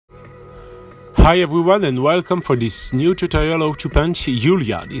Hi everyone and welcome for this new tutorial how to paint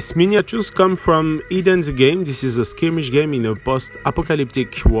Yuliya. These miniatures come from Eden the game. This is a skirmish game in a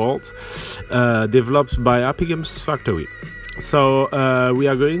post-apocalyptic world developed by Happy Games Factory. So we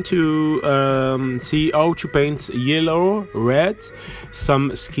are going to see how to paint yellow, red,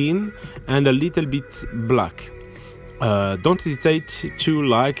 some skin and a little bit black. Don't hesitate to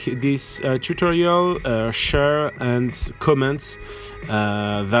like this tutorial, share and comment.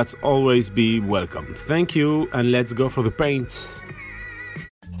 That's always be welcome. Thank you and let's go for the paint.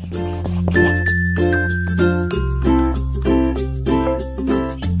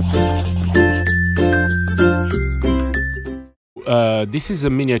 This is the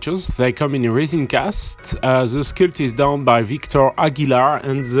miniatures. They come in a resin cast. The sculpt is done by Victor Aguilar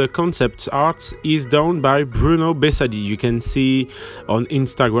and the concept art is done by Bruno Bessadi. You can see on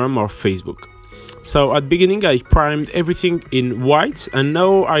Instagram or Facebook. So at the beginning I primed everything in white and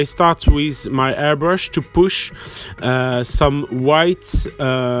now I start with my airbrush to push some white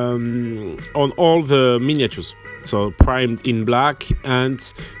on all the miniatures. So primed in black and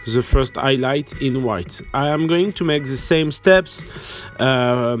the first highlight in white. I am going to make the same steps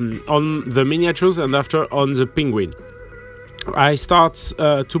on the miniatures and after on the penguin. I start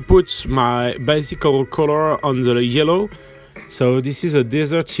to put my basic color on the yellow. So this is a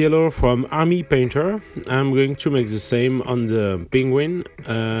desert yellow from Army Painter. I'm going to make the same on the penguin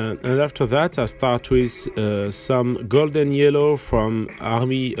and after that I start with some golden yellow from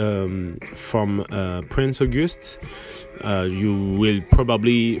Army from Prince August. You will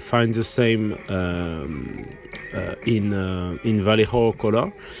probably find the same in Vallejo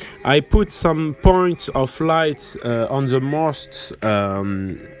color. I put some points of light on the most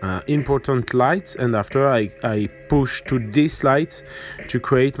important light and after I push to this light to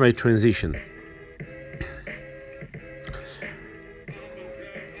create my transition.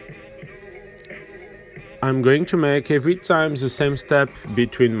 I'm going to make every time the same step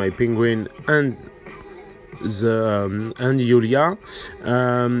between my penguin and Yuliya.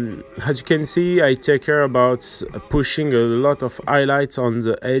 As you can see, I take care about pushing a lot of highlights on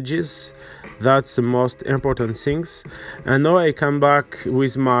the edges. That's the most important things. And now I come back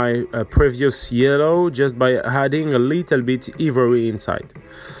with my previous yellow just by adding a little bit ivory inside.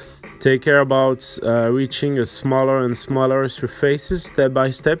 Take care about reaching a smaller and smaller surfaces step by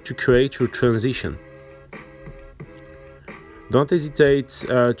step to create your transition. Don't hesitate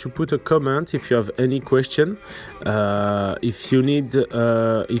to put a comment if you have any question. If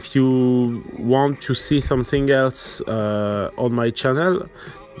you want to see something else on my channel,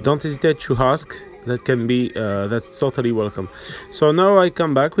 don't hesitate to ask. That can be that's totally welcome. So now I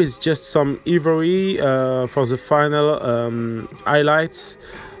come back with just some ivory for the final highlights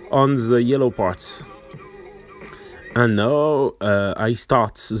on the yellow parts. And now I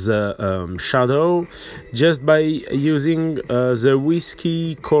start the shadow just by using the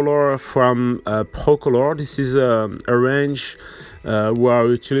whiskey color from Pro Color. This is a range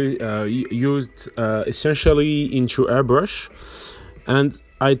where actually used essentially into airbrush, and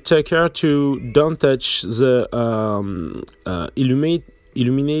I take care to don't touch the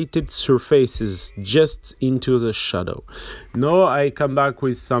illuminated surfaces, just into the shadow. Now I come back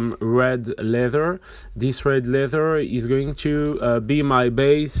with some red leather. This red leather is going to be my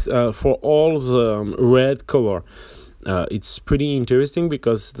base for all the red color. It's pretty interesting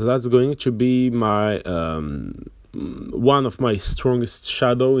because that's going to be my one of my strongest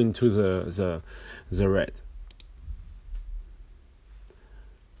shadow into the red.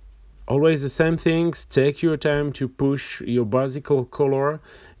 Always the same things. Take your time to push your basic color.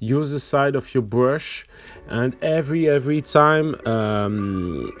 Use the side of your brush, and every time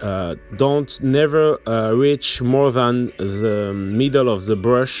don't never reach more than the middle of the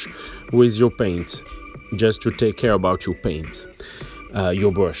brush with your paint. Just to take care about your paint.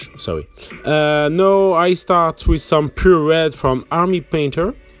 Your brush. Sorry. Now I start with some pure red from Army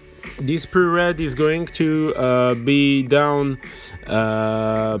Painter. This pure red is going to be down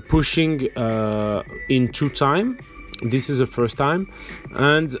pushing in 2 times. This is the first time,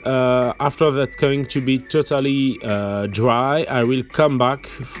 and after that's going to be totally dry, I will come back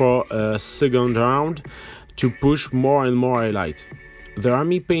for a second round to push more and more highlight. The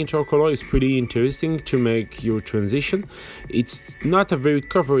Army Painter color is pretty interesting to make your transition. It's not a very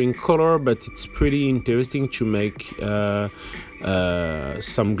covering color, but it's pretty interesting to make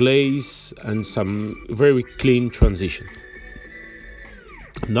some glaze and some very clean transition.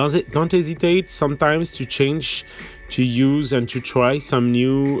 Don't hesitate sometimes to change, to use and to try some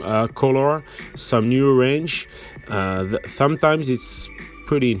new color, some new range. Sometimes it's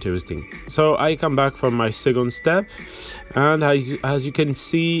pretty interesting. So I come back from my second step, and as you can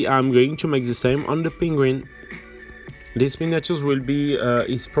see, I'm going to make the same on the penguin. This miniatures will be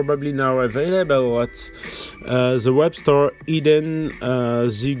is probably now available at the web store hidden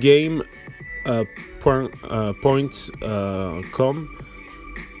the game .com.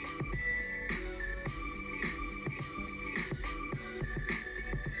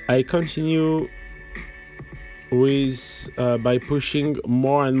 I continue with by pushing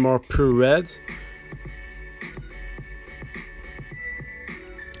more and more pure red.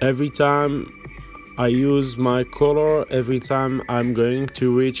 Every time I use my color, every time I'm going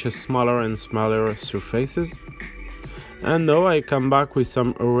to reach a smaller and smaller surfaces. And now I come back with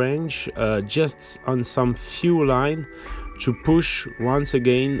some orange just on some few lines to push once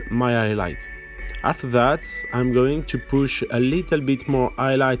again my highlight. After that, I'm going to push a little bit more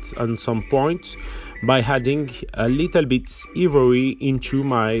highlight on some points by adding a little bit ivory into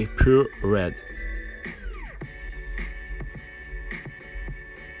my pure red.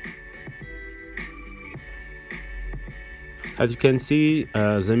 As you can see,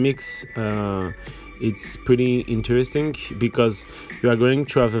 the mix it's pretty interesting because you are going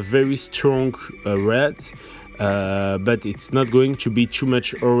to have a very strong red, but it's not going to be too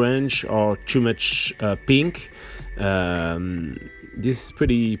much orange or too much pink. This is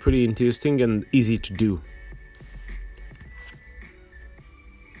pretty interesting and easy to do.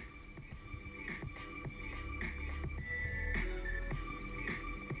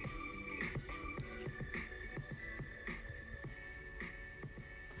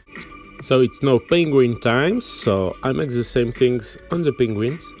 So it's now penguin time, so I make the same things on the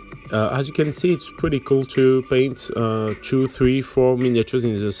penguins. As you can see, it's pretty cool to paint 2, 3, 4 miniatures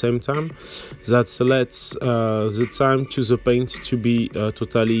in the same time. That lets the time to the paint to be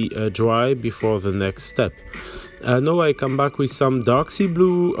totally dry before the next step. Now I come back with some dark sea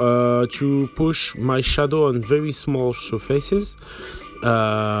blue to push my shadow on very small surfaces.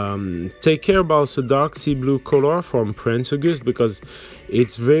 Take care about the dark sea blue color from Prince August because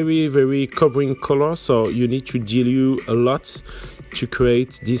it's very covering color, so you need to dilute a lot to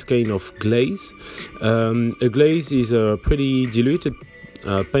create this kind of glaze. A glaze is a pretty diluted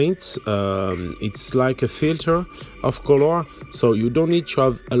paint. It's like a filter of color, so you don't need to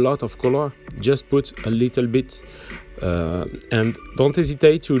have a lot of color, just put a little bit, and don't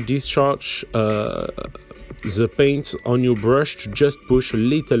hesitate to discharge the paint on your brush to just push a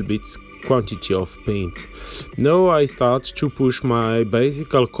little bit quantity of paint. Now I start to push my basic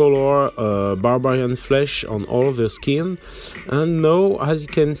color barbarian flesh on all the skin, and now as you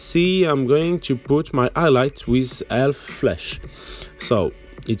can see I'm going to put my highlight with elf flesh. So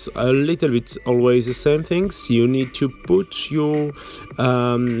it's a little bit always the same things. You need to put your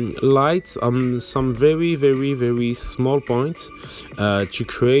light on some very small points to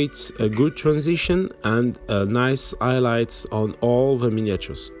create a good transition and nice highlights on all the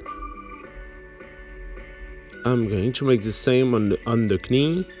miniatures. I'm going to make the same on the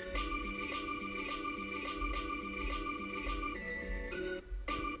knee.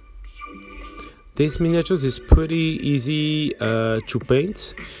 This miniatures is pretty easy to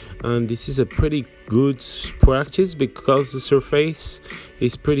paint, and this is a pretty good practice because the surface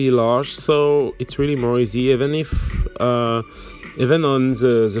is pretty large, so it's really more easy. Even if even on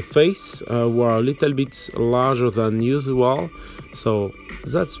the face we are a little bit larger than usual, so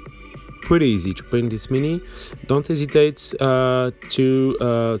that's pretty easy to paint this mini. Don't hesitate to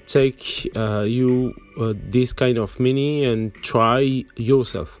take this kind of mini and try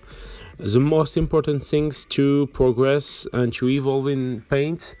yourself. The most important things to progress and to evolve in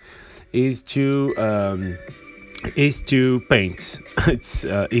paint is to paint. It's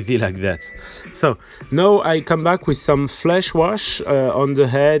easy like that. So now I come back with some flesh wash on the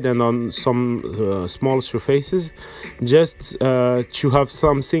head and on some small surfaces, just to have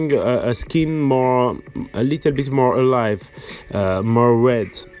something, a skin a little bit more alive, more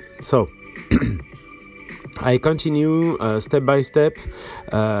red. So I continue step by step.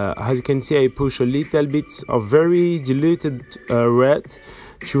 As you can see, I push a little bit of very diluted red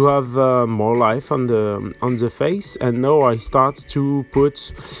to have more life on the face, and now I start to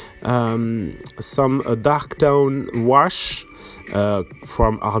put some dark tone wash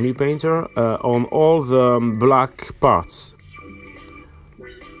from Army Painter on all the black parts.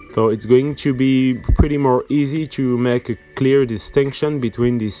 So it's going to be pretty more easy to make a clear distinction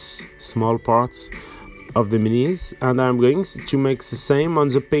between these small parts of the minis, and I'm going to make the same on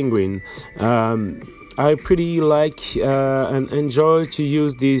the penguin. I pretty like and enjoy to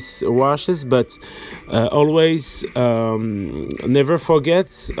use these washes, but always never forget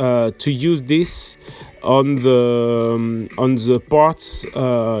to use this on the parts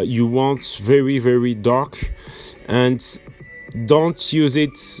you want very dark, and don't use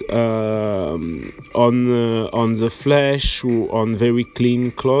it on the flesh or on very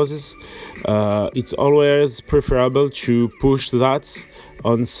clean clothes. It's always preferable to push that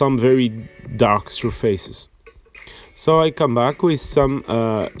on some very dark surfaces. So I come back with some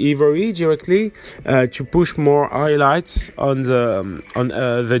ivory directly to push more highlights on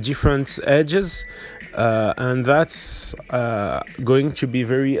the different edges, and that's going to be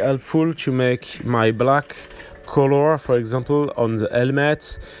very helpful to make my black color, for example, on the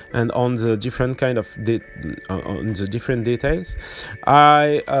helmet and on the different kind of on the different details.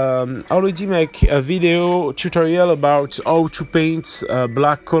 I already make a video tutorial about how to paint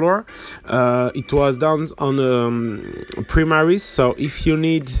black color. It was done on Primaris, so if you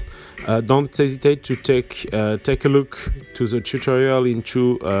need, don't hesitate to take a look to the tutorial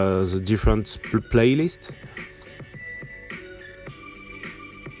into the different playlist.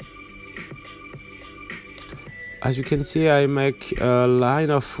 As you can see, I make a line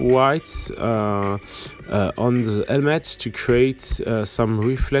of whites on the helmet to create some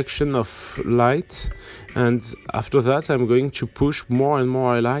reflection of light, and after that I'm going to push more and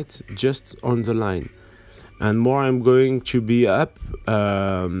more highlight just on the line, and more I'm going to be up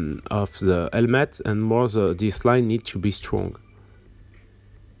of the helmet, and more this line need to be strong.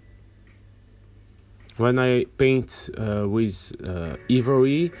 When I paint with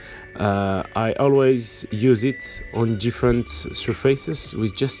ivory, I always use it on different surfaces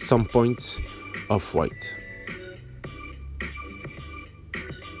with just some points of white.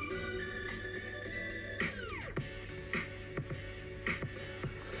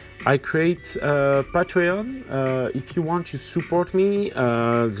 I create a Patreon. If you want to support me,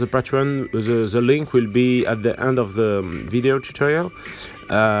 the Patreon, the link will be at the end of the video tutorial.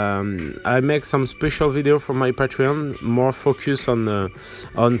 I make some special video for my Patreon, more focus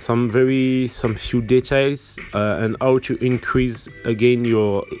on some few details and how to increase again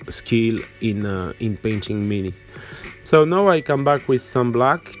your skill in painting mini. So now I come back with some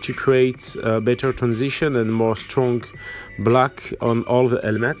black to create a better transition and more strong black on all the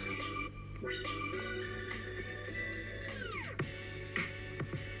helmets.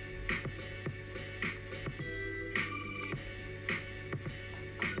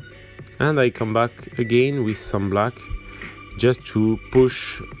 And I come back again with some black just to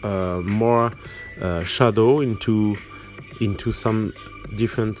push more shadow into some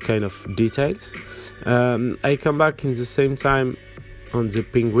different kind of details. I come back in the same time on the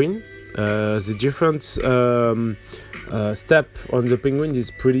penguin. The different step on the penguin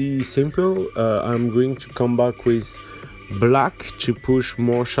is pretty simple. I'm going to come back with black to push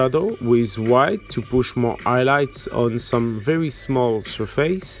more shadow, with white to push more highlights on some very small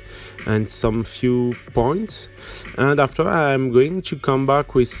surface and some few points, and after I'm going to come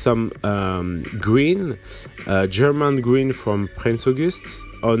back with some green, German green from Prince August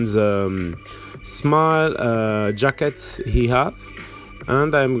on the small jacket he have,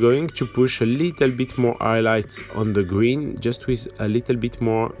 and I'm going to push a little bit more highlights on the green just with a little bit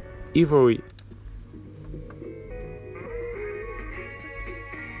more ivory.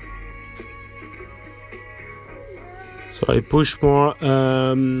 So I push more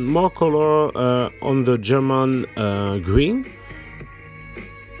color on the German green.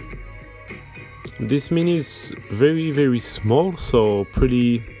 This mini is very small, so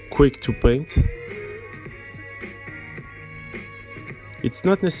pretty quick to paint. It's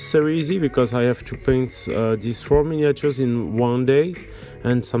not necessarily easy because I have to paint these 4 miniatures in one day,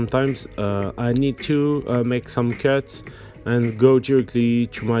 and sometimes I need to make some cuts and go directly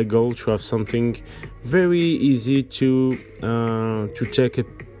to my goal to have something very easy to take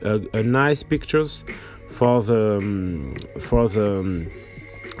a nice pictures for the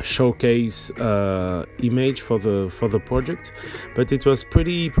showcase image for the project. But it was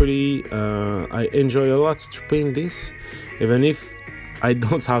pretty I enjoy a lot to paint this, even if I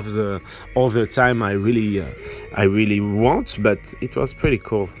don't have all the time I really want, but it was pretty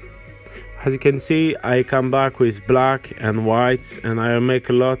cool. As you can see, I come back with black and white, and I make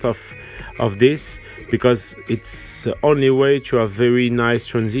a lot of this because it's the only way to have very nice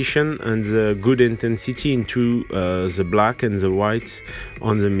transition and good intensity into the black and the white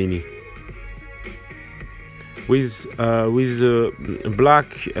on the mini. With the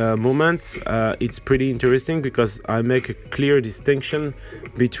black moments, it's pretty interesting because I make a clear distinction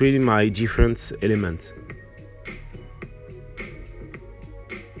between my different elements.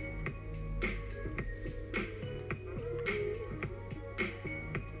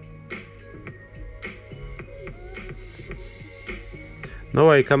 Now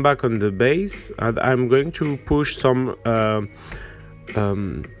I come back on the base and I'm going to push some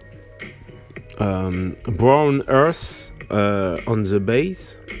brown earth on the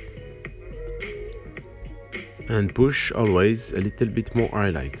base and push always a little bit more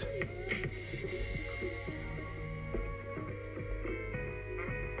highlight.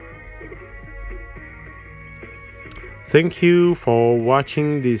 Thank you for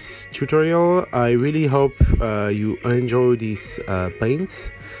watching this tutorial. I really hope you enjoy this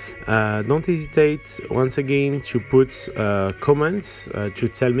paint. Don't hesitate once again to put comments to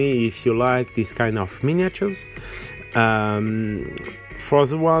tell me if you like this kind of miniatures. For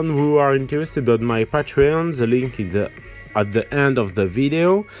the one who are interested on my Patreon, the link is at the end of the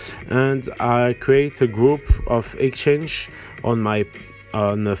video, and I create a group of exchange on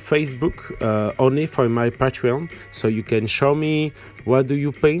Facebook only for my Patreon, so you can show me what do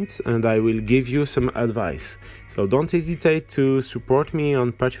you paint and I will give you some advice. So don't hesitate to support me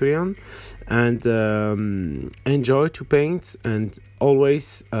on Patreon and enjoy to paint, and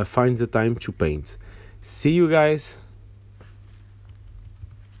always find the time to paint. See you guys.